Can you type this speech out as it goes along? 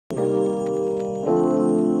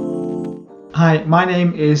Hi, my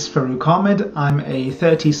name is Farooq Ahmed. I'm a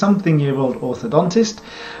 30-something-year-old orthodontist.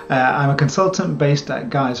 I'm a consultant based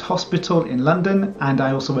at Guy's Hospital in London, and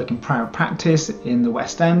I also work in private practice in the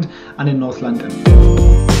West End and in North London.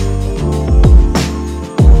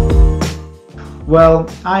 Well,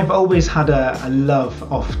 I've always had a love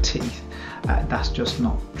of teeth. That's just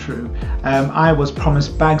not true. I was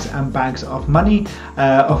promised bags and bags of money,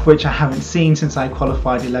 of which I haven't seen since I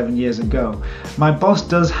qualified 11 years ago. My boss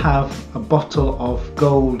does have a bottle of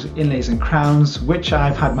gold inlays and crowns, which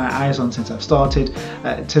I've had my eyes on since I've started,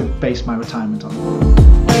 to base my retirement on.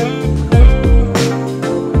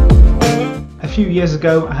 A few years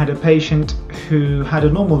ago, I had a patient who had a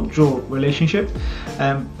normal jaw relationship,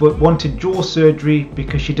 but wanted jaw surgery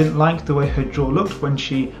because she didn't like the way her jaw looked when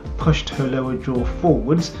she pushed her lower jaw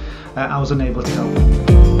forwards. I was unable to help.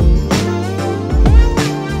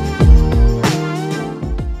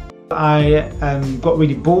 I got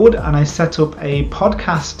really bored and I set up a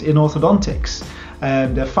podcast in orthodontics.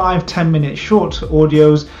 They're 5-10 minute short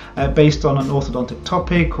audios based on an orthodontic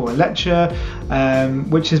topic or a lecture,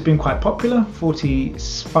 which has been quite popular.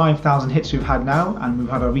 45,000 hits we've had now, and we've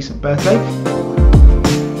had our recent birthday.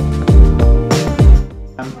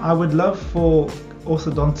 I would love for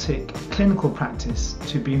orthodontic clinical practice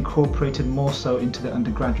to be incorporated more so into the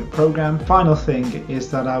undergraduate program. Final thing is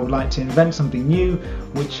that I would like to invent something new,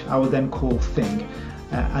 which I would then call Thing,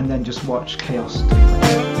 and then just watch chaos take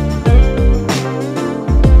place.